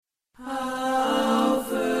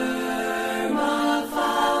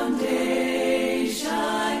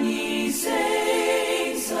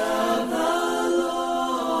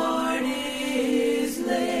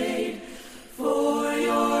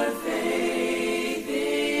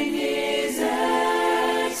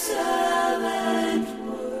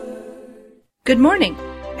Good morning,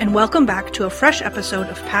 and welcome back to a fresh episode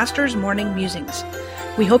of Pastor's Morning Musings.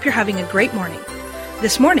 We hope you're having a great morning.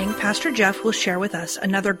 This morning, Pastor Jeff will share with us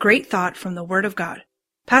another great thought from the Word of God.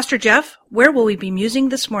 Pastor Jeff, where will we be musing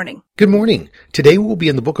this morning? Good morning. Today we'll be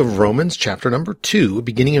in the book of Romans, chapter number 2,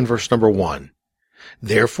 beginning in verse number 1.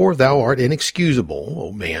 Therefore thou art inexcusable,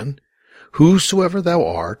 O man, whosoever thou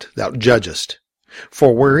art, thou judgest.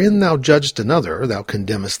 For wherein thou judgest another, thou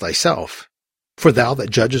condemnest thyself. For thou that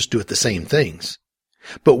judgest doeth the same things.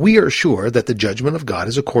 But we are sure that the judgment of God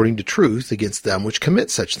is according to truth against them which commit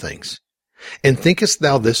such things. And thinkest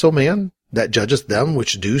thou this, O man, that judgest them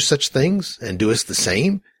which do such things, and doest the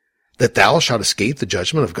same, that thou shalt escape the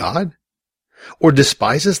judgment of God? Or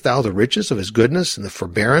despisest thou the riches of his goodness and the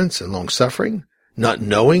forbearance and longsuffering, not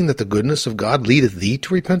knowing that the goodness of God leadeth thee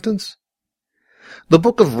to repentance? The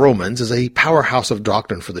book of Romans is a powerhouse of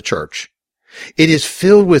doctrine for the church. It is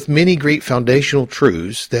filled with many great foundational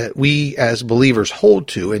truths that we as believers hold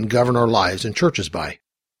to and govern our lives and churches by.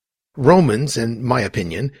 Romans, in my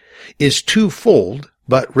opinion, is twofold,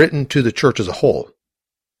 but written to the church as a whole.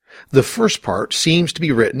 The first part seems to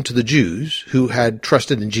be written to the Jews who had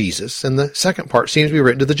trusted in Jesus, and the second part seems to be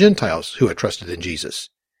written to the Gentiles who had trusted in Jesus.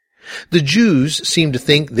 The Jews seemed to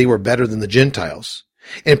think they were better than the Gentiles,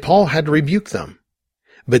 and Paul had to rebuke them.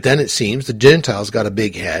 But then it seems the Gentiles got a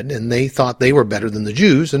big head, and they thought they were better than the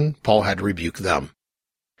Jews, and Paul had to rebuke them.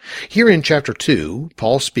 Here in chapter 2,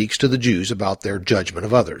 Paul speaks to the Jews about their judgment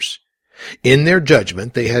of others. In their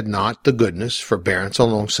judgment, they had not the goodness, forbearance,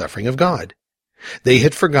 and longsuffering of God. They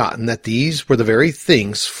had forgotten that these were the very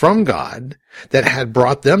things from God that had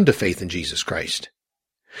brought them to faith in Jesus Christ.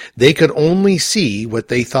 They could only see what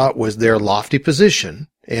they thought was their lofty position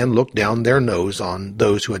and look down their nose on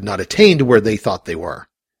those who had not attained to where they thought they were.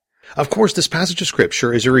 Of course, this passage of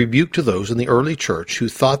Scripture is a rebuke to those in the early church who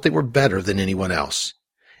thought they were better than anyone else.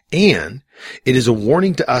 And it is a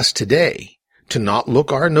warning to us today to not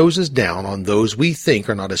look our noses down on those we think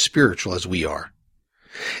are not as spiritual as we are.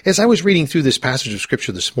 As I was reading through this passage of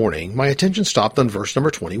Scripture this morning, my attention stopped on verse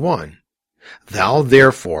number 21. Thou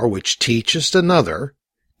therefore which teachest another,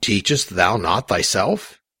 teachest thou not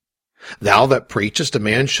thyself? Thou that preachest a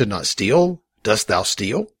man should not steal, dost thou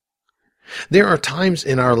steal? There are times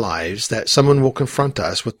in our lives that someone will confront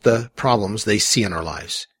us with the problems they see in our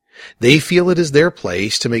lives. They feel it is their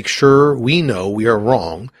place to make sure we know we are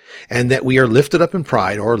wrong and that we are lifted up in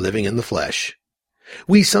pride or living in the flesh.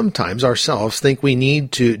 We sometimes ourselves think we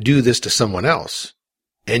need to do this to someone else.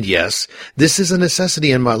 And yes, this is a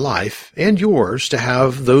necessity in my life and yours to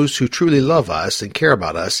have those who truly love us and care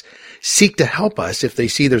about us seek to help us if they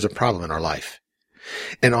see there's a problem in our life.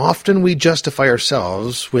 And often we justify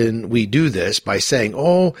ourselves when we do this by saying,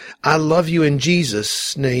 "Oh, I love you in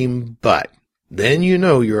Jesus' name, but..." Then you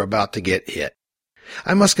know you're about to get hit.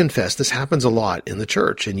 I must confess this happens a lot in the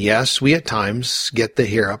church, and yes, we at times get the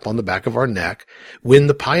hair up on the back of our neck when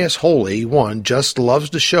the pious Holy One just loves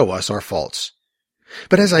to show us our faults.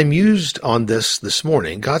 But as I mused on this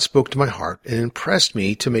morning, God spoke to my heart and impressed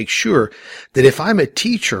me to make sure that if I'm a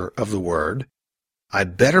teacher of the Word, I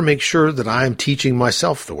better make sure that I am teaching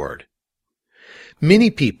myself the Word. Many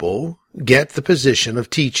people get the position of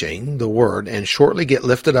teaching the Word and shortly get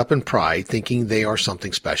lifted up in pride thinking they are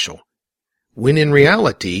something special, when in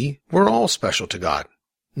reality, we're all special to God,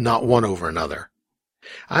 not one over another.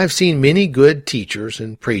 I've seen many good teachers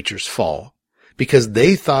and preachers fall because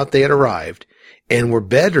they thought they had arrived and were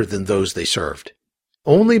better than those they served,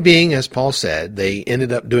 only being, as Paul said, they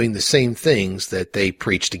ended up doing the same things that they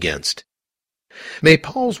preached against. May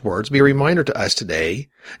Paul's words be a reminder to us today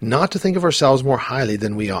not to think of ourselves more highly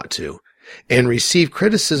than we ought to, and receive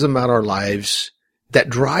criticism about our lives that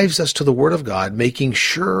drives us to the Word of God, making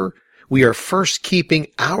sure we are first keeping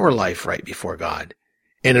our life right before God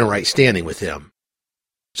and in right standing with Him.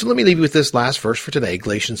 So let me leave you with this last verse for today,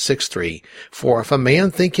 Galatians 6:3. For if a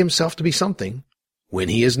man think himself to be something, when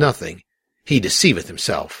he is nothing, he deceiveth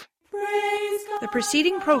himself. The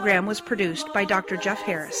preceding program was produced by Dr. Jeff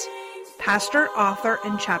Harris, pastor, author,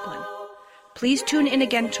 and chaplain. Please tune in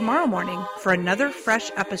again tomorrow morning for another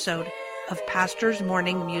fresh episode of Pastor's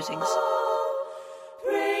Morning Musings.